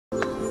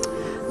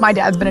My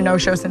dad's been a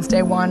no-show since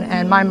day one,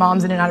 and my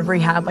mom's in and out of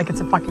rehab like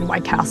it's a fucking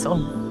White Castle.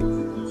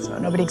 So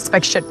nobody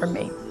expects shit from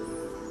me.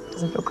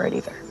 Doesn't feel great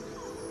either.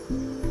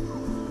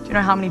 Do you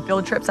know how many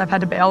field trips I've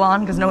had to bail on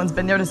because no one's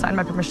been there to sign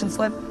my permission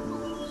slip?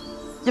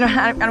 You know,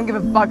 I don't give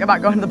a fuck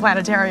about going to the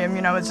planetarium,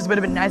 you know, it just would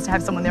have been nice to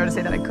have someone there to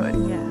say that I could.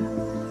 Yeah.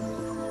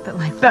 But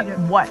like, but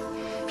what?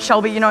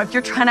 Shelby, you know, if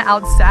you're trying to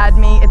outsad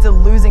me, it's a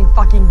losing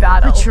fucking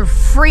battle. But you're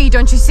free,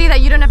 don't you see that?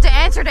 You don't have to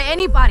answer to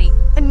anybody.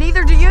 And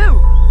neither do you.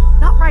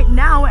 Not right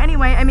now,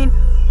 anyway. I mean,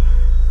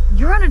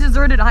 you're on a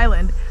deserted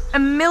island, a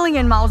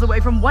million miles away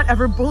from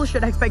whatever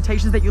bullshit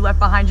expectations that you left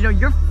behind. You know,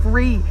 you're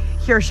free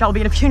here,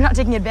 Shelby, and if you're not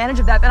taking advantage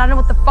of that, then I don't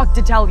know what the fuck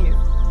to tell you.